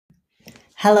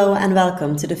Hello and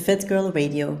welcome to the Fit Girl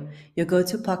Radio, your go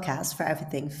to podcast for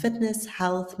everything fitness,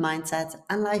 health, mindset,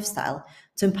 and lifestyle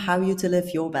to empower you to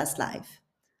live your best life.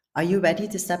 Are you ready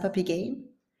to step up your game?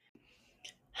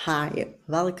 Hi,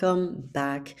 welcome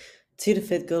back to the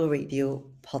Fit Girl Radio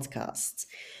podcast.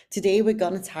 Today, we're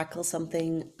going to tackle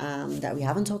something that we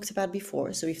haven't talked about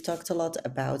before. So, we've talked a lot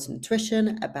about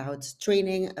nutrition, about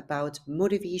training, about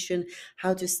motivation,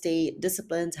 how to stay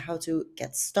disciplined, how to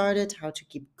get started, how to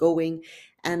keep going.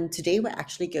 And today, we're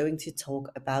actually going to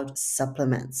talk about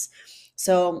supplements.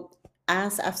 So,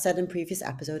 as I've said in previous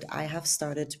episode, I have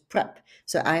started prep.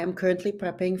 So I am currently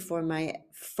prepping for my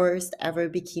first ever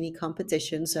bikini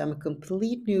competition. So I'm a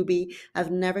complete newbie.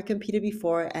 I've never competed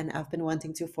before and I've been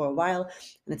wanting to for a while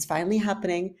and it's finally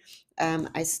happening.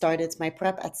 I started my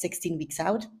prep at 16 weeks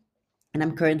out and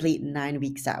I'm currently 9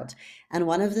 weeks out. And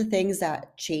one of the things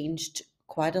that changed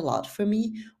quite a lot for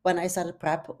me when I started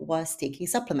prep was taking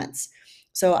supplements.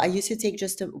 So I used to take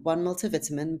just one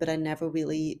multivitamin, but I never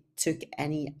really took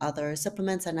any other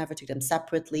supplements. I never took them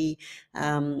separately.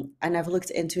 I never looked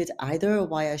into it either,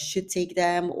 why I should take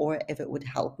them or if it would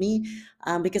help me,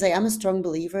 because I am a strong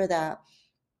believer that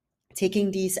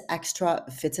taking these extra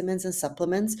vitamins and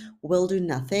supplements will do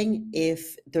nothing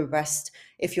if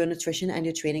your nutrition and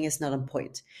your training is not on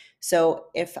point. So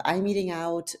if I'm eating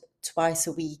out twice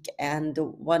a week and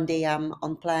one day I'm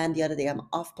on plan, the other day I'm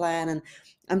off plan, and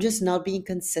I'm just not being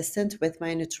consistent with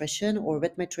my nutrition or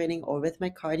with my training or with my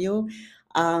cardio,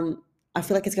 I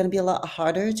feel like it's going to be a lot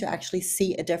harder to actually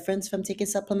see a difference from taking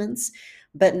supplements.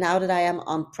 But now that I am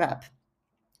on prep,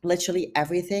 literally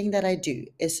everything that I do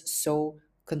is so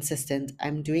consistent.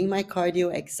 I'm doing my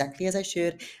cardio exactly as I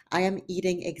should. I am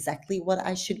eating exactly what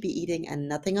I should be eating and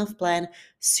nothing off plan,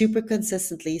 super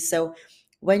consistently. So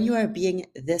when you are being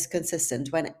this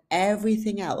consistent, when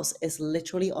everything else is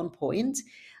literally on point,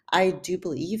 I do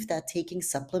believe that taking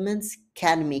supplements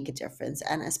can make a difference.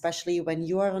 And especially when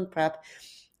you are on prep,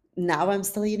 now I'm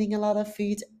still eating a lot of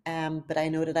food, but I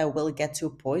know that I will get to a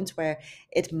point where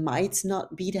it might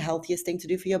not be the healthiest thing to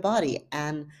do for your body.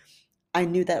 And I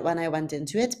knew that when I went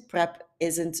into it, prep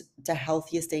isn't the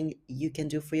healthiest thing you can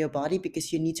do for your body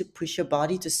because you need to push your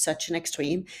body to such an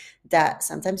extreme that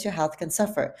sometimes your health can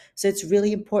suffer. So it's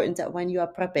really important that when you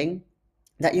are prepping,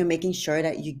 that you're making sure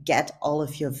that you get all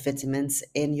of your vitamins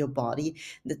in your body,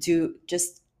 that to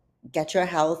just get your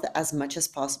health as much as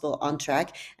possible on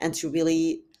track and to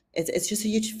really it's just a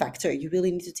huge factor. You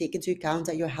really need to take into account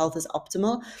that your health is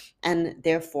optimal and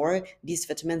therefore these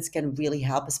vitamins can really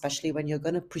help, especially when you're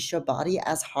going to push your body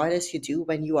as hard as you do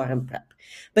when you are in prep.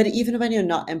 But even when you're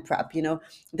not in prep,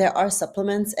 there are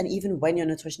supplements, and even when your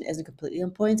nutrition isn't completely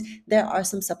on point, there are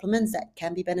some supplements that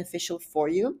can be beneficial for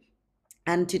you.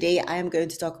 And today I am going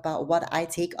to talk about what I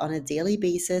take on a daily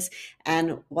basis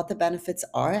and what the benefits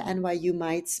are and why you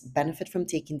might benefit from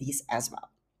taking these as well.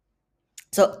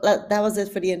 So that was it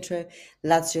for the intro.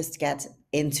 Let's just get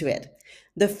into it.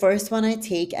 The first one I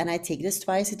take, and I take this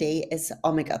twice a day, is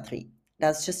omega 3.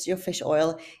 That's just your fish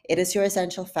oil. It is your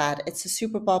essential fat. It's a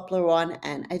super popular one,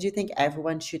 and I do think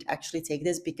everyone should actually take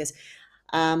this because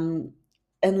um,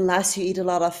 unless you eat a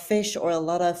lot of fish or a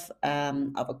lot of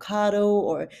avocado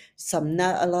or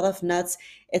a lot of nuts,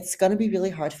 it's going to be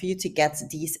really hard for you to get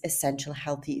these essential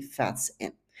healthy fats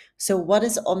in. So, what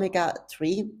is omega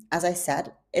 3? As I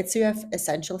said, it's your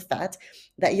essential fat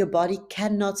that your body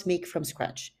cannot make from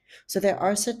scratch. So, there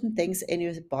are certain things in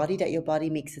your body that your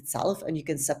body makes itself, and you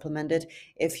can supplement it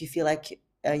if you feel like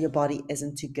your body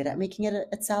isn't too good at making it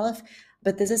itself.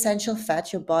 But this essential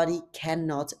fat, your body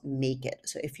cannot make it.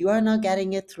 So if you are not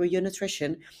getting it through your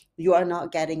nutrition, you are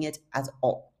not getting it at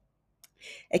all.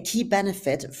 A key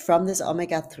benefit from this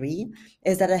omega 3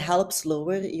 is that it helps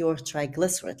lower your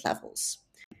triglyceride levels.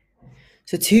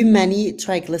 So, too many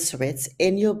triglycerides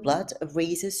in your blood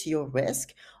raises your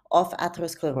risk of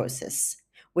atherosclerosis,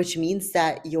 which means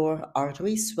that your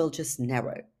arteries will just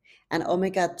narrow. And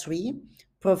omega 3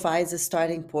 provides a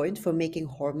starting point for making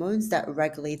hormones that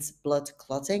regulates blood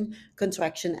clotting,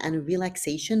 contraction, and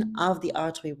relaxation of the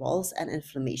artery walls and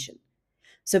inflammation.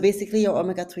 So basically, your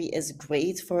omega 3 is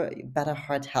great for better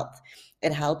heart health.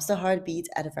 It helps the heart beat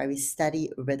at a very steady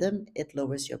rhythm. It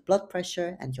lowers your blood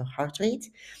pressure and your heart rate,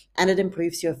 and it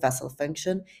improves your vessel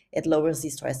function. It lowers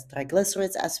these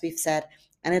triglycerides, as we've said,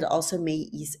 and it also may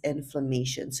ease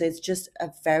inflammation. So it's just a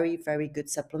very, very good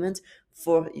supplement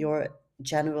for your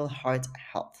general heart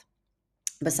health.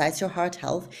 Besides your heart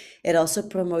health, it also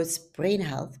promotes brain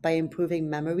health by improving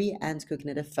memory and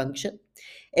cognitive function.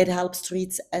 It helps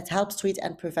treat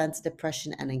and prevent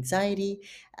depression and anxiety.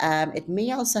 It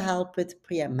may also help with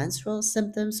premenstrual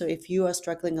symptoms. So if you are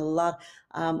struggling a lot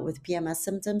with PMS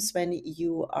symptoms when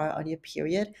you are on your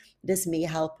period, this may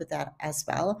help with that as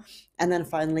well. And then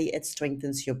finally, it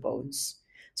strengthens your bones.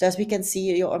 So as we can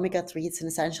see, your omega-3, it's an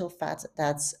essential fat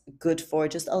that's good for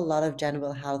just a lot of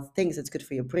general health things. It's good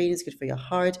for your brain, it's good for your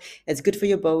heart, it's good for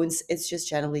your bones, it's just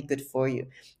generally good for you.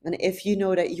 And if you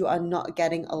know that you are not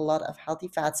getting a lot of healthy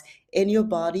fats in your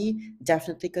body,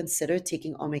 definitely consider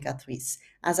taking omega-3s.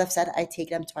 As I've said, I take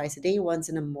them twice a day, once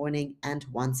in the morning and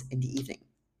once in the evening.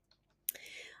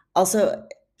 Also,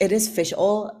 it is fish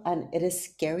oil and it is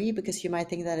scary because you might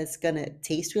think that it's gonna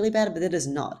taste really bad, but it is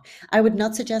not. I would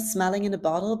not suggest smelling in a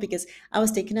bottle because I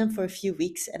was taking them for a few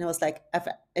weeks and I was like,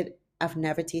 I've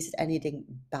never tasted anything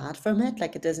bad from it.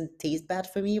 Like it doesn't taste bad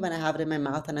for me when I have it in my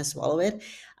mouth and I swallow it.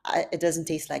 It doesn't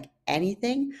taste like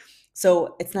anything.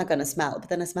 So it's not gonna smell. But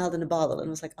then I smelled in a bottle and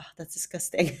was like, oh, that's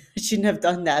disgusting. I shouldn't have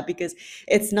done that because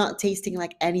it's not tasting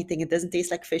like anything. It doesn't taste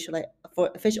like fish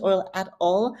oil at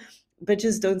all, but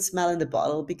just don't smell in the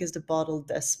bottle because the bottle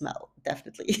does smell,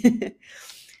 definitely.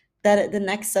 That the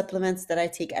next supplement that I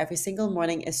take every single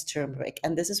morning is turmeric.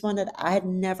 And this is one that I had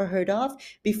never heard of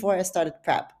before I started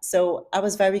prep. So I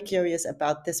was very curious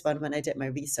about this one when I did my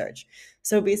research.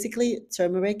 So basically,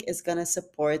 turmeric is going to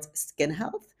support skin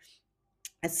health.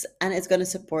 It's going to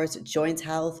support joint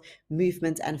health,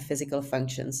 movement, and physical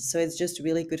functions. So it's just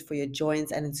really good for your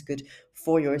joints and it's good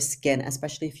for your skin,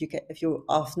 especially if you're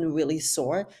often really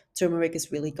sore. Turmeric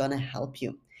is really going to help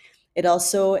you. It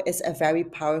also is a very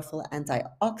powerful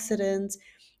antioxidant.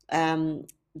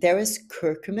 There is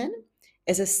curcumin,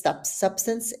 is a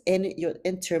substance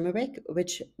in turmeric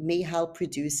which may help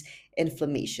reduce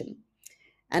inflammation.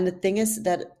 And the thing is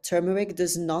that turmeric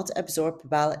does not absorb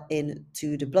well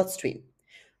into the bloodstream.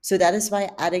 So that is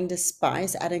why adding the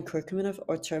spice, adding curcumin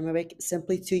or turmeric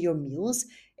simply to your meals,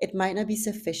 it might not be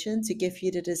sufficient to give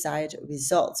you the desired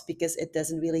results because it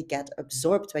doesn't really get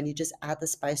absorbed when you just add the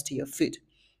spice to your food.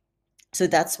 So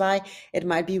that's why it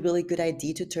might be a really good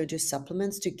idea to turn to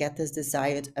supplements to get this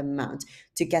desired amount,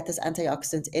 to get this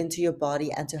antioxidant into your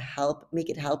body and to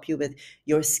help you with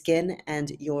your skin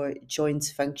and your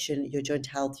joint function, your joint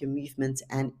health, your movement,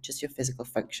 and just your physical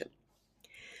function.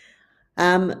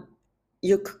 Um,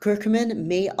 your curcumin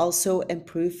may also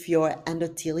improve your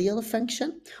endothelial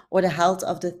function or the health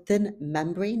of the thin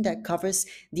membrane that covers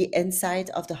the inside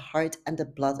of the heart and the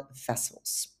blood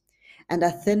vessels. And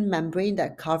that thin membrane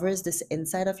that covers this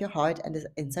inside of your heart and the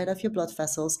inside of your blood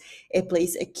vessels, it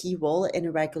plays a key role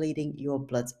in regulating your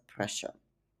blood pressure.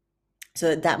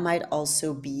 So that might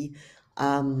also be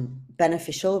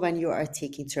beneficial when you are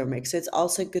taking turmeric. So it's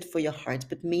also good for your heart,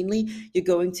 but mainly you're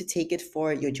going to take it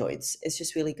for your joints. It's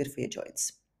just really good for your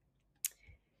joints.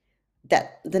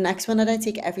 That the next one that I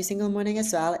take every single morning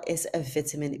as well is a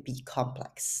vitamin B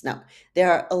complex. Now,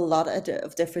 there are a lot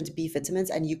of different B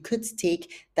vitamins, and you could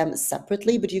take them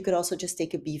separately, but you could also just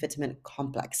take a B vitamin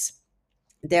complex.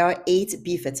 There are 8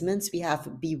 B vitamins. We have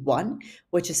B1,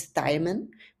 which is thiamine.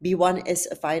 B1 is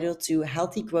vital to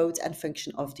healthy growth and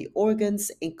function of the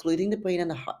organs, including the brain and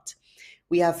the heart.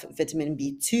 We have vitamin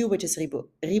B2, which is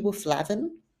riboflavin.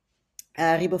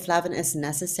 Riboflavin is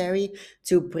necessary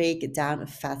to break down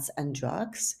fats and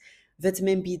drugs.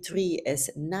 Vitamin B3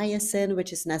 is niacin,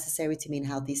 which is necessary to maintain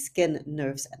healthy skin,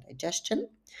 nerves, and digestion.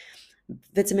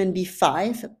 Vitamin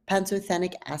B5,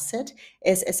 pantothenic acid,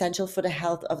 is essential for the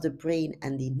health of the brain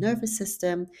and the nervous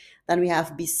system. Then we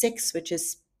have B6, which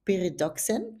is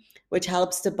pyridoxine, which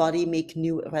helps the body make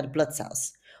new red blood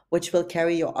cells, which will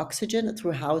carry your oxygen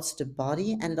throughout the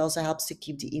body, and it also helps to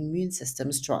keep the immune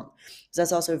system strong. So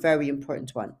that's also a very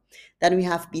important one. Then we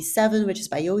have B7, which is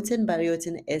biotin.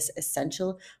 Biotin is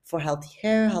essential for healthy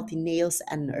hair, healthy nails,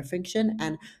 and nerve function.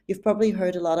 And you've probably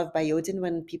heard a lot of biotin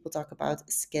when people talk about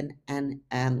skin and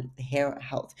hair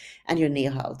health and your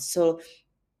nail health. So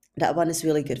that one is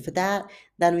really good for that.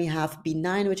 Then we have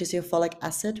B9, which is your folic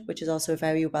acid, which is also a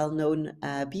very well-known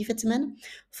B vitamin.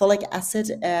 Folic acid,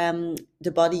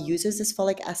 the body uses this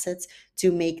folic acid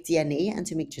to make DNA and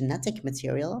to make genetic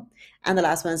material. And the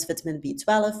last one is vitamin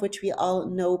B12, which we all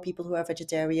know people who are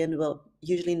vegetarian will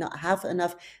usually not have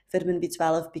enough vitamin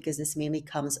B12 because this mainly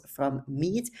comes from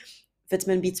meat.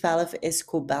 Vitamin B12 is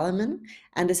cobalamin,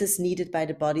 and this is needed by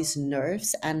the body's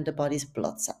nerves and the body's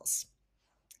blood cells.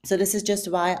 So this is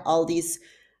just why all these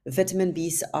vitamin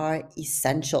Bs are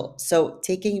essential. So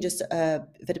taking just a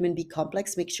vitamin B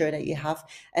complex, make sure that you have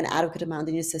an adequate amount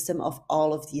in your system of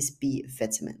all of these B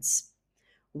vitamins.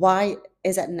 Why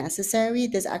is that necessary?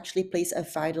 This actually plays a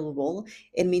vital role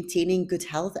in maintaining good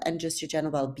health and just your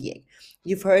general well-being.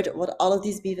 You've heard what all of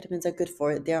these B vitamins are good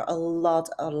for. There are a lot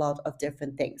of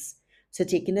different things. So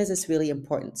taking this is really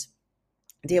important.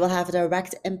 They will have a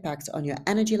direct impact on your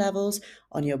energy levels,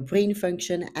 on your brain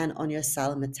function, and on your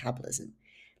cell metabolism.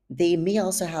 They may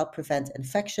also help prevent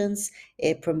infections.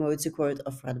 It promotes the growth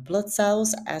of red blood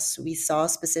cells, as we saw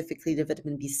specifically the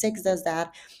vitamin B6 does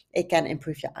that. It can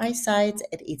improve your eyesight,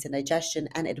 it aids in digestion,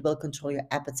 and it will control your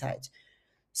appetite.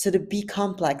 So the B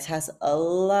complex has a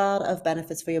lot of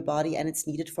benefits for your body and it's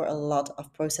needed for a lot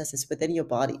of processes within your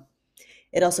body.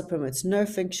 It also promotes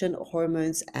nerve function,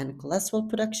 hormones, and cholesterol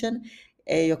production,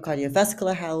 your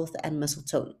cardiovascular health, and muscle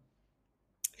tone.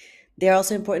 They are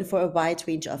also important for a wide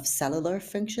range of cellular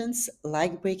functions,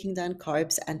 like breaking down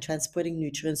carbs and transporting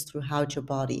nutrients throughout your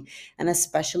body. And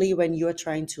especially when you are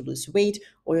trying to lose weight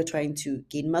or you're trying to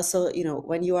gain muscle,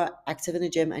 when you are active in the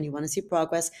gym and you want to see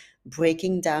progress,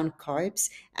 breaking down carbs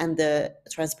and the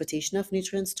transportation of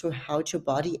nutrients throughout your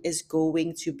body is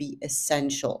going to be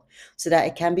essential so that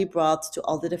it can be brought to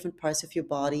all the different parts of your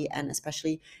body. And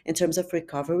especially in terms of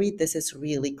recovery, this is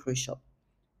really crucial.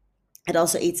 It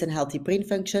also aids in healthy brain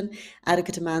function.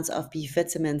 Adequate amounts of B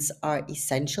vitamins are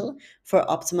essential for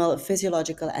optimal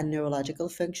physiological and neurological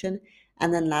function.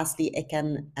 And then lastly, it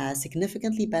can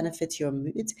significantly benefit your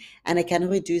mood and it can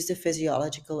reduce the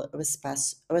physiological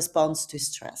response to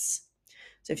stress.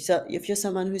 So if you're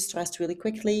someone who's stressed really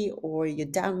quickly or you're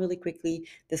down really quickly,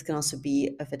 this can also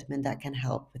be a vitamin that can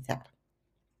help with that.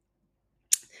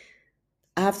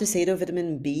 I have to say though,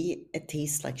 vitamin B, it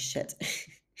tastes like shit.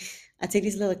 I take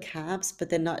these little caps, but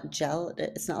they're not gel.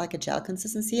 It's not like a gel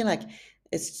consistency. Like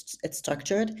it's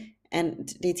structured,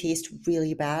 and they taste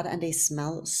really bad, and they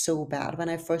smell so bad. When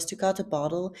I first took out a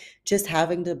bottle, just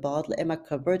having the bottle in my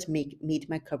cupboard made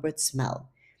my cupboard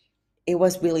smell. It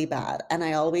was really bad, and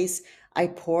I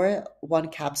pour one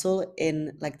capsule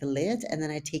in like the lid, and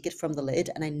then I take it from the lid,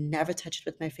 and I never touch it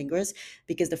with my fingers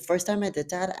because the first time I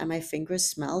did that, and my fingers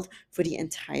smelled for the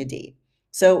entire day.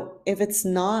 So if it's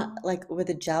not like with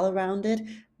a gel around it,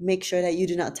 make sure that you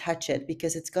do not touch it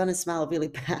because it's gonna smell really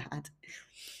bad.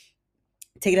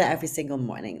 Take that every single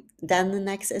morning. Then the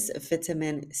next is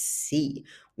vitamin C.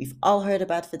 We've all heard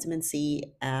about vitamin C,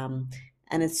 and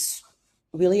it's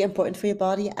really important for your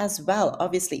body as well,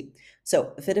 obviously.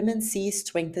 So, vitamin C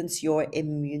strengthens your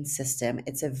immune system.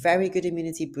 It's a very good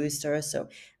immunity booster. So,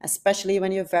 especially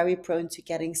when you're very prone to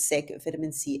getting sick,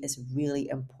 vitamin C is really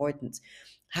important.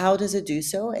 How does it do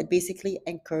so? It basically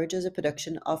encourages the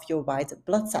production of your white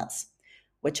blood cells,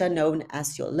 which are known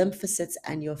as your lymphocytes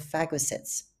and your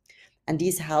phagocytes, and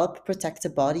these help protect the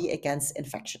body against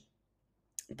infection.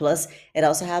 Plus, it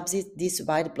also helps these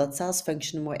white blood cells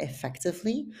function more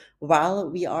effectively while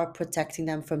we are protecting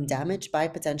them from damage by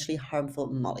potentially harmful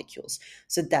molecules.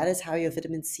 So, that is how your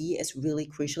vitamin C is really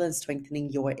crucial in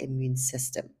strengthening your immune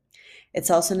system. It's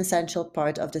also an essential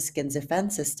part of the skin's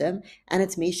defense system, and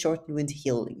it may shorten wound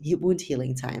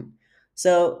healing time.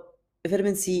 So,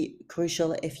 vitamin C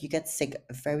crucial if you get sick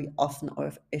very often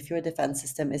or if your defense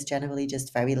system is generally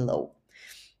just very low.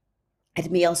 It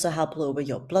may also help lower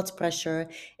your blood pressure.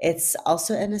 It's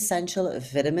also an essential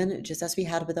vitamin, just as we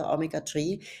had with the omega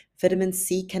 3. Vitamin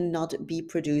C cannot be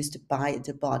produced by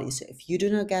the body. So if you do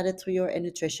not get it through your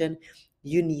nutrition,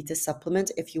 you need to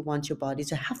supplement if you want your body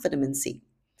to have vitamin C.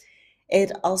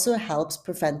 It also helps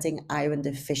preventing iron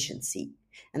deficiency.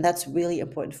 And that's really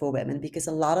important for women because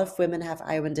a lot of women have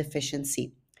iron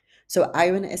deficiency. So,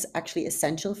 iron is actually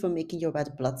essential for making your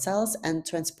red blood cells and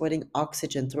transporting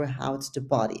oxygen throughout the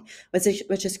body,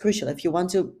 which is crucial. If you want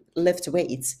to lift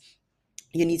weights,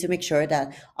 you need to make sure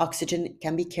that oxygen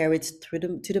can be carried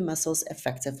to the muscles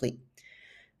effectively.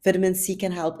 Vitamin C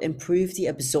can help improve the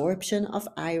absorption of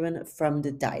iron from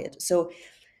the diet. So,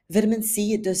 vitamin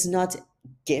C does not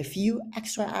give you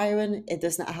extra iron. It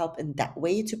does not help in that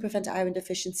way to prevent iron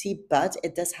deficiency, but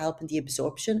it does help in the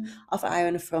absorption of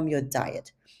iron from your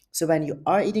diet. So, when you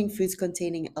are eating foods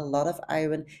containing a lot of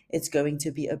iron, it's going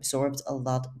to be absorbed a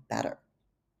lot better.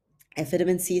 And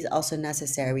vitamin C is also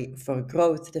necessary for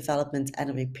growth, development,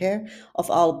 and repair of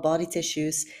all body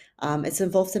tissues. It's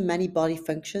involved in many body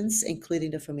functions,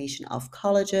 including the formation of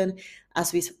collagen,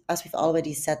 as we've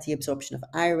already said, the absorption of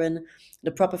iron,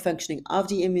 the proper functioning of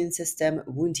the immune system,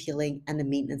 wound healing, and the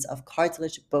maintenance of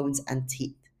cartilage, bones, and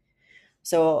teeth.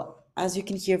 So, as you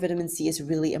can hear, vitamin C is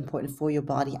really important for your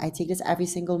body. I take this every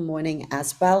single morning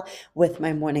as well with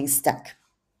my morning stack.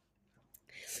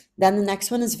 Then the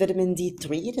next one is vitamin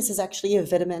D3. This is actually a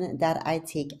vitamin that I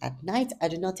take at night. I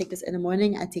do not take this in the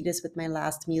morning. I take this with my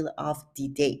last meal of the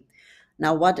day.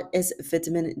 Now, what is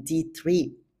vitamin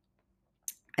D3?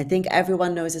 I think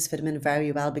everyone knows this vitamin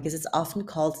very well because it's often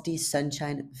called the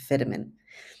sunshine vitamin.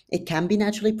 It can be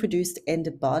naturally produced in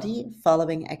the body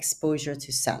following exposure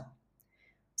to sun.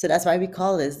 So that's why we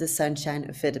call this the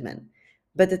sunshine vitamin.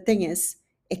 But the thing is,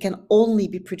 it can only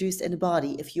be produced in the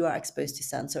body if you are exposed to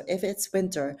sun. So if it's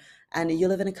winter and you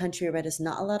live in a country where there's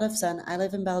not a lot of sun, I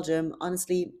live in Belgium,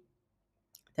 honestly,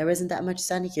 there isn't that much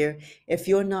sun here. If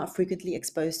you're not frequently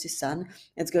exposed to sun,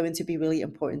 it's going to be really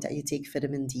important that you take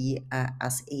vitamin D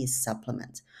as a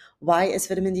supplement. Why is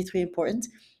vitamin D3 important?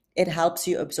 It helps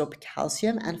you absorb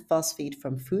calcium and phosphate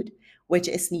from food, which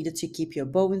is needed to keep your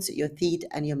bones, your teeth,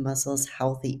 and your muscles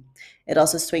healthy. It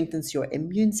also strengthens your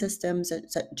immune system,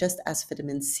 just as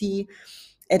vitamin C.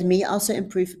 It may also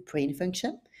improve brain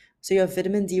function. So, your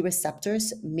vitamin D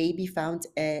receptors may be found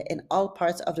in all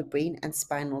parts of the brain and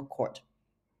spinal cord.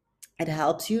 It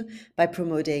helps you by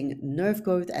promoting nerve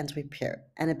growth and repair,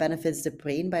 and it benefits the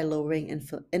brain by lowering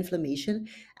inflammation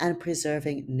and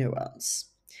preserving neurons.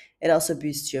 It also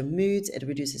boosts your mood. It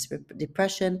reduces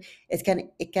depression. It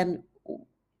can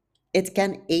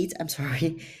aid. I'm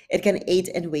sorry. It can aid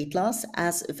in weight loss,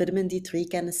 as vitamin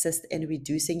D3 can assist in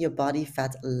reducing your body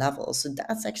fat levels. So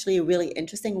that's actually a really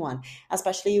interesting one,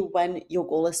 especially when your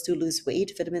goal is to lose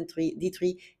weight. Vitamin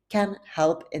D3 can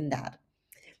help in that.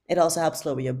 It also helps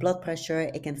lower your blood pressure.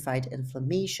 It can fight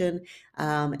inflammation.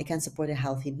 It can support a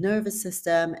healthy nervous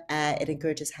system. It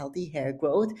encourages healthy hair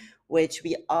growth, which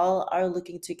we all are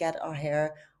looking to get our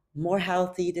hair more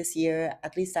healthy this year.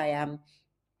 At least I am.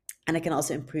 And it can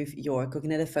also improve your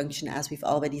cognitive function, as we've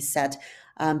already said,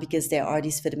 because there are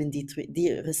these vitamin D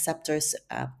receptors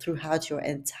throughout your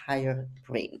entire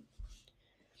brain.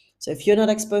 So if you're not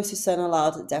exposed to sun a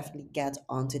lot, definitely get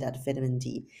onto that vitamin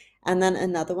D. And then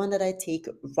another one that I take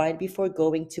right before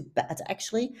going to bed,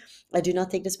 actually, I do not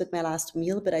take this with my last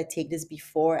meal, but I take this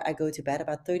before I go to bed,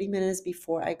 about 30 minutes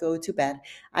before I go to bed.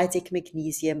 I take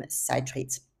magnesium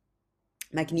citrate.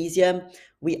 Magnesium,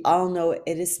 we all know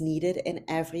it is needed in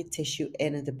every tissue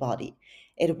in the body.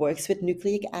 It works with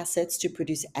nucleic acids to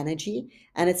produce energy,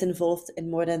 and it's involved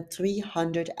in more than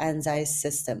 300 enzyme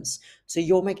systems. So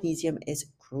your magnesium is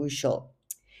crucial.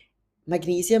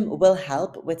 Magnesium will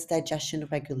help with digestion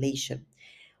regulation.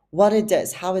 What it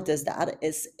does, how it does that,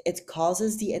 is it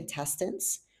causes the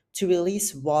intestines to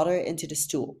release water into the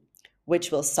stool,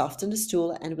 which will soften the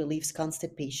stool and relieves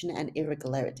constipation and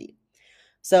irregularity.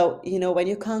 So, when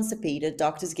you're constipated,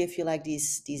 doctors give you like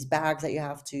these bags that you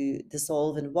have to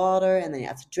dissolve in water, and then you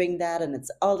have to drink that, and it's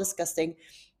all disgusting.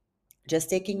 Just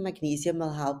taking magnesium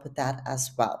will help with that as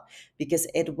well, because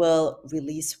it will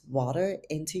release water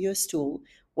into your stool,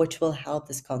 which will help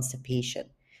this constipation.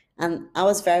 And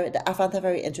I found that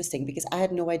very interesting because I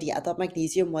had no idea. I thought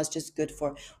magnesium was just good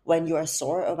for when you are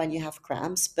sore or when you have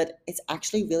cramps, but it's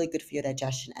actually really good for your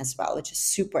digestion as well, which is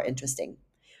super interesting.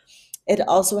 It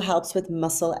also helps with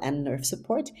muscle and nerve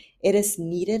support. It is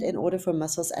needed in order for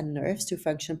muscles and nerves to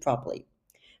function properly.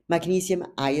 Magnesium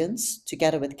ions,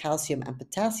 together with calcium and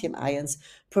potassium ions,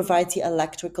 provide the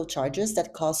electrical charges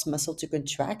that cause muscle to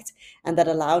contract and that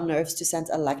allow nerves to send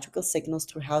electrical signals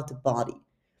throughout the body.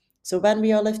 So, when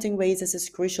we are lifting weights, this is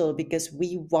crucial because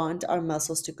we want our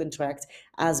muscles to contract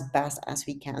as best as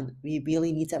we can. We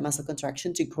really need that muscle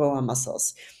contraction to grow our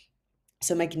muscles.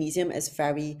 So magnesium is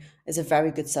a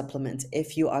very good supplement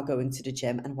if you are going to the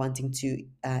gym and wanting to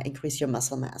increase your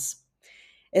muscle mass.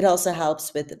 It also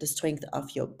helps with the strength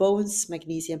of your bones.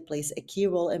 Magnesium plays a key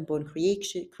role in bone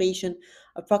creation.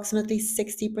 Approximately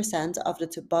 60% of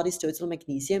the body's total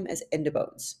magnesium is in the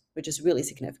bones, which is really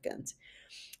significant.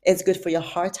 It's good for your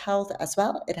heart health as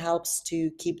well. It helps to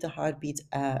keep the heartbeat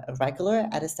regular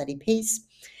at a steady pace.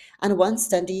 And one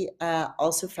study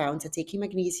also found that taking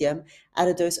magnesium at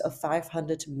a dose of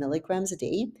 500 milligrams a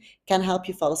day can help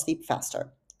you fall asleep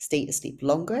faster, stay asleep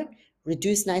longer,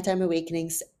 reduce nighttime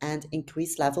awakenings, and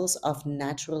increase levels of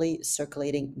naturally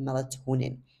circulating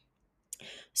melatonin.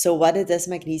 So, what it does,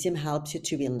 magnesium helps you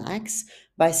to relax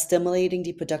by stimulating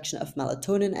the production of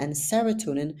melatonin and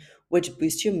serotonin, which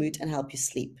boost your mood and help you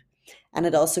sleep. And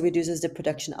it also reduces the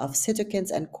production of cytokines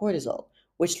and cortisol,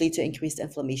 which lead to increased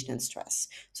inflammation and stress.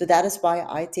 So, that is why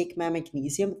I take my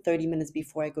magnesium 30 minutes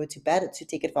before I go to bed to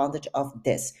take advantage of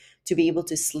this, to be able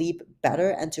to sleep better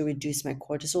and to reduce my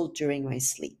cortisol during my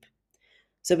sleep.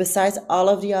 So, besides all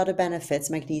of the other benefits,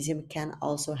 magnesium can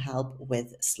also help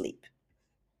with sleep.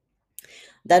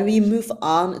 Then we move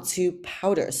on to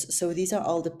powders. So these are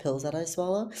all the pills that I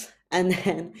swallow. And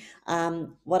then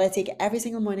what I take every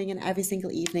single morning and every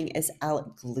single evening is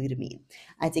L-glutamine.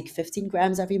 I take 15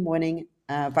 grams every morning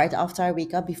right after I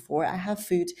wake up before I have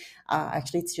food.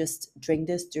 Actually, it's just drink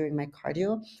this during my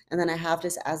cardio. And then I have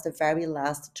this as the very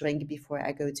last drink before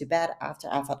I go to bed after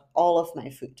I've had all of my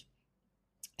food.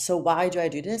 So why do I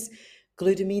do this?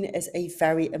 Glutamine is a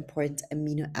very important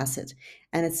amino acid,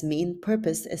 and its main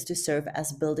purpose is to serve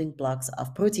as building blocks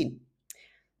of protein.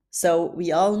 So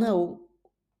we all know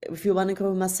if you want to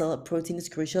grow muscle, protein is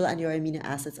crucial and your amino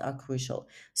acids are crucial.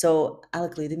 So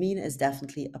L-glutamine is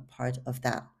definitely a part of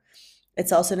that.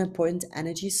 It's also an important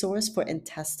energy source for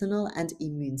intestinal and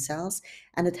immune cells,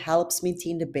 and it helps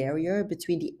maintain the barrier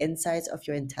between the insides of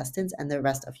your intestines and the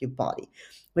rest of your body,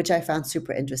 which I found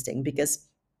super interesting because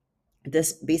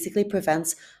this basically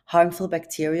prevents harmful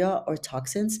bacteria or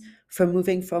toxins from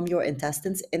moving from your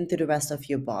intestines into the rest of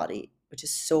your body, which is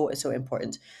so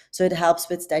important. So it helps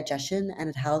with digestion and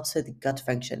it helps with gut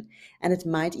function. And it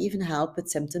might even help with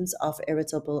symptoms of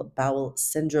irritable bowel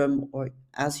syndrome or,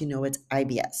 as you know it,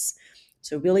 IBS.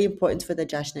 So really important for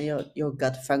digestion and your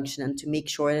gut function and to make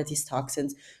sure that these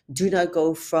toxins do not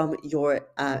go from your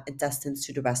intestines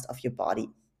to the rest of your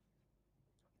body.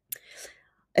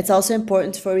 It's also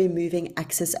important for removing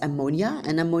excess ammonia,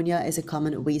 and ammonia is a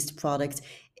common waste product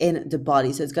in the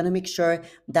body. So it's going to make sure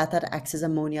that that excess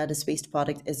ammonia, this waste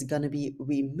product, is going to be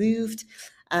removed.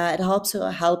 It also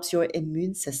helps your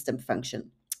immune system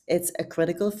function. It's a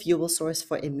critical fuel source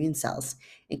for immune cells,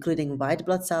 including white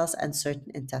blood cells and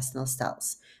certain intestinal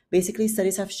cells. Basically,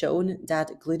 studies have shown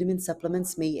that glutamine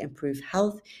supplements may improve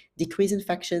health, decrease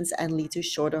infections, and lead to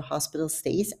shorter hospital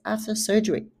stays after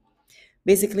surgery.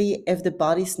 Basically, if the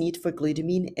body's need for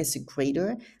glutamine is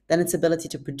greater than its ability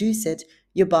to produce it,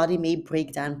 your body may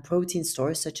break down protein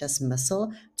stores such as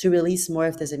muscle to release more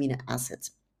of this amino acid.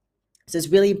 So it's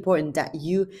really important that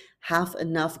you have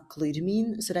enough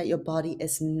glutamine so that your body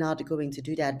is not going to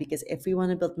do that. Because if we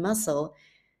want to build muscle,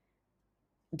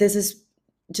 this is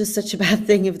just such a bad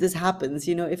thing if this happens.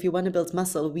 You know, if you want to build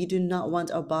muscle, we do not want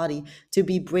our body to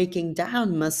be breaking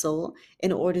down muscle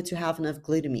in order to have enough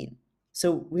glutamine.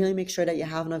 So really make sure that you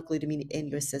have enough glutamine in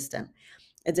your system.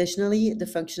 Additionally, the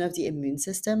function of the immune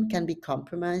system can be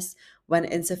compromised when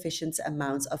insufficient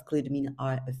amounts of glutamine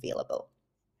are available.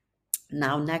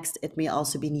 Now, next, it may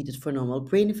also be needed for normal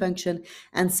brain function,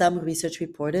 and some research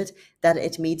reported that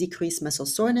it may decrease muscle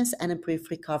soreness and improve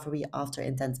recovery after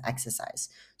intense exercise.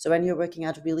 So, when you're working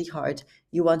out really hard,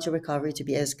 you want your recovery to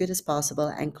be as good as possible,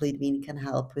 and glutamine can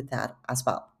help with that as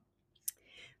well.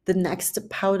 The next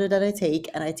powder that I take,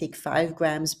 and I take 5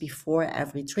 grams before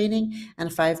every training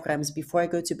and 5 grams before I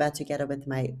go to bed together with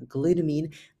my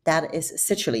glutamine, that is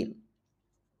citrulline.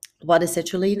 What is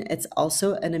citrulline? It's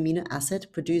also an amino acid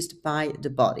produced by the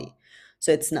body.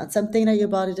 So it's not something that your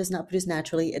body does not produce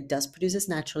naturally. It does produce this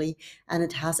naturally, and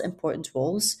it has important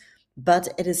roles, but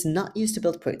it is not used to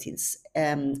build proteins.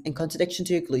 In contradiction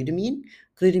to your glutamine,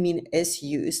 glutamine is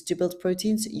used to build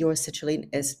proteins. Your citrulline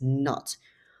is not.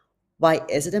 Why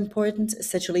is it important?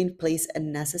 Citrulline plays a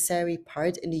necessary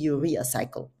part in the urea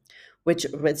cycle, which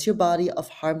rids your body of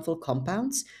harmful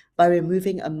compounds by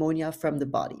removing ammonia from the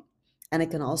body. And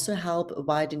it can also help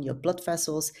widen your blood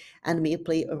vessels and may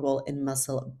play a role in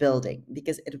muscle building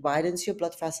because it widens your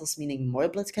blood vessels, meaning more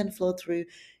blood can flow through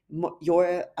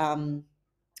your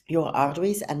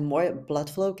arteries and more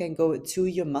blood flow can go to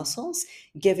your muscles,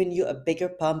 giving you a bigger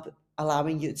pump,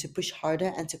 allowing you to push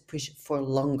harder and to push for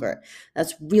longer.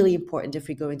 That's really important if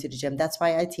you're going to the gym. That's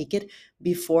why I take it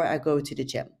before I go to the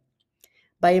gym.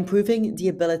 By improving the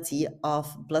ability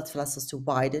of blood vessels to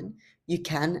widen, you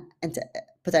can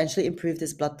potentially improve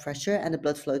this blood pressure and the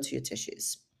blood flow to your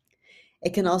tissues.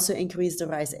 It can also increase the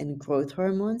rise in growth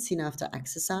hormones seen after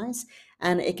exercise,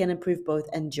 and it can improve both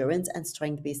endurance and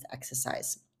strength based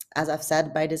exercise. As I've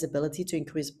said, by this ability to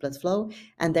increase blood flow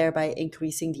and thereby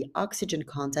increasing the oxygen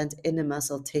content in the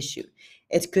muscle tissue,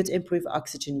 it could improve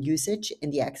oxygen usage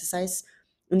in the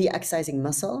exercising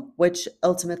muscle, which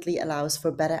ultimately allows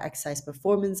for better exercise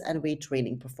performance and weight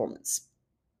training performance.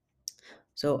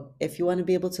 So, if you want to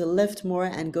be able to lift more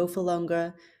and go for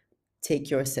longer, take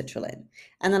your citrulline.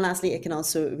 And then lastly, it can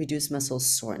also reduce muscle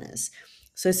soreness.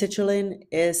 So citrulline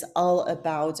is all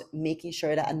about making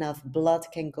sure that enough blood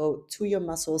can go to your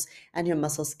muscles and your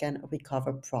muscles can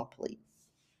recover properly.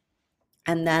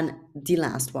 And then the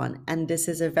last one, and this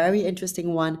is a very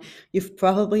interesting one. You've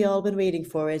probably all been waiting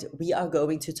for it. We are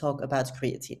going to talk about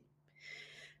creatine.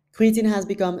 Creatine has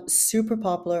become super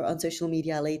popular on social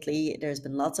media lately. There's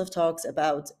been lots of talks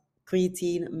about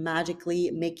creatine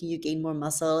magically making you gain more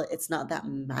muscle. It's not that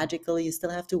magical. You still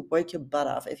have to work your butt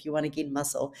off if you want to gain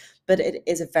muscle, but it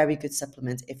is a very good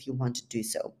supplement if you want to do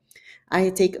so. I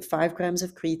take 5 grams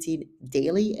of creatine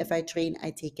daily. If I train,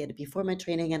 I take it before my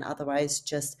training and otherwise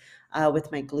just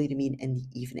with my glutamine in the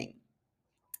evening.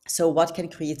 So, what can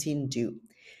creatine do?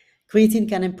 Creatine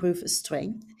can improve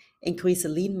strength, increase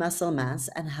lean muscle mass,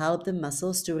 and help the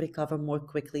muscles to recover more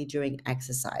quickly during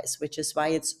exercise, which is why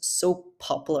it's so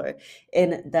popular in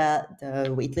the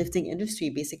weightlifting industry,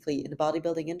 basically in the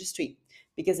bodybuilding industry,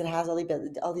 because it has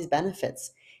all these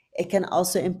benefits. It can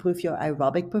also improve your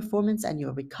aerobic performance and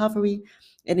your recovery.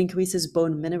 It increases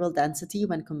bone mineral density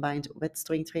when combined with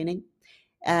strength training.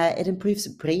 It improves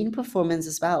brain performance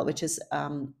as well, which is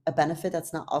a benefit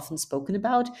that's not often spoken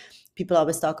about. People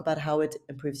always talk about how it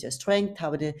improves your strength,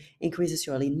 how it increases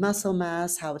your lean muscle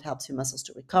mass, how it helps your muscles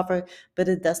to recover, but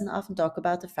it doesn't often talk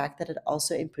about the fact that it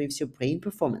also improves your brain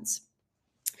performance.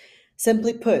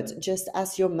 Simply put, just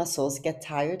as your muscles get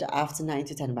tired after 9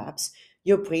 to 10 reps,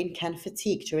 your brain can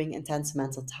fatigue during intense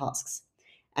mental tasks.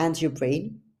 And your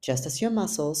brain, just as your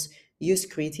muscles, use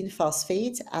creatine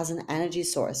phosphate as an energy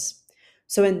source.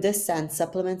 So, in this sense,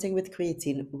 supplementing with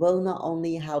creatine will not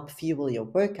only help fuel your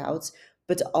workouts,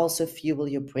 but also fuel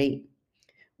your brain.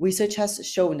 Research has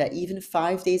shown that even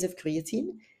 5 days of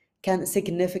creatine can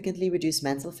significantly reduce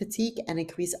mental fatigue and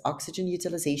increase oxygen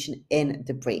utilization in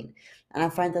the brain. And I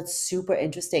find that super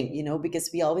interesting,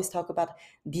 because we always talk about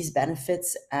these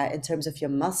benefits in terms of your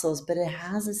muscles, but it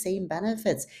has the same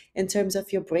benefits in terms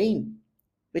of your brain,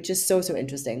 which is so, so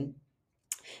interesting.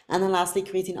 And then lastly,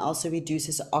 creatine also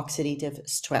reduces oxidative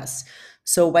stress.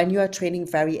 So when you are training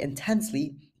very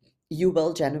intensely, you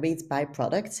will generate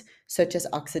byproducts such as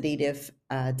oxidative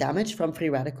damage from free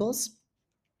radicals.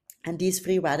 And these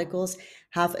free radicals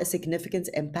have a significant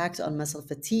impact on muscle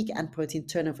fatigue and protein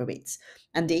turnover rates,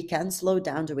 and they can slow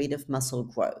down the rate of muscle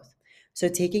growth. So,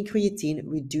 taking creatine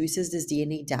reduces this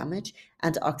DNA damage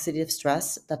and oxidative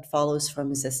stress that follows from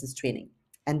resistance training.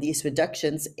 And these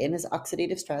reductions in this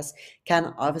oxidative stress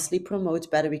can obviously promote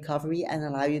better recovery and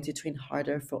allow you to train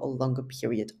harder for a longer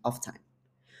period of time.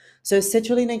 So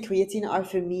citrulline and creatine are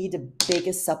for me the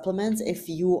biggest supplements if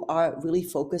you are really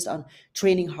focused on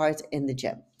training hard in the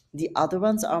gym. The other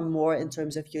ones are more in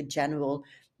terms of your general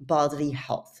bodily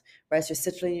health, whereas your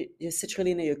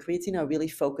citrulline and your creatine are really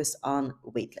focused on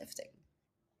weightlifting.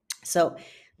 So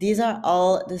these are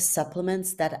all the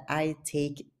supplements that I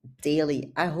take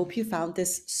daily. I hope you found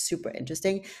this super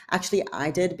interesting. Actually,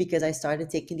 I did because I started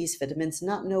taking these vitamins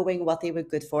not knowing what they were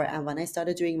good for. And when I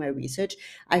started doing my research,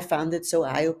 I found it so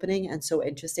eye opening and so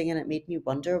interesting. And it made me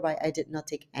wonder why I did not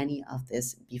take any of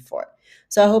this before.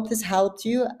 So I hope this helped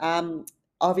you.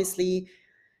 Obviously,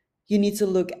 you need to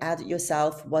look at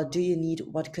yourself. What do you need?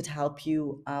 What could help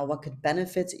you? What could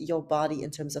benefit your body in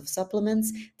terms of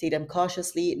supplements? Take them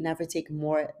cautiously. Never take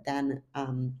more than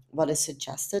what is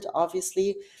suggested,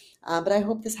 obviously. But I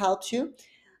hope this helps you.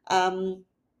 Um,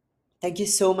 Thank you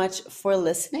so much for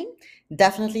listening.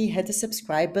 Definitely hit the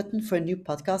subscribe button for new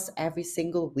podcasts every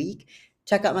single week.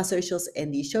 Check out my socials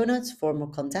in the show notes for more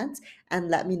content and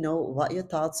let me know what your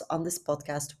thoughts on this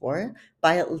podcast were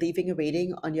by leaving a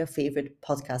rating on your favorite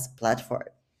podcast platform.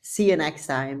 See you next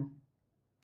time.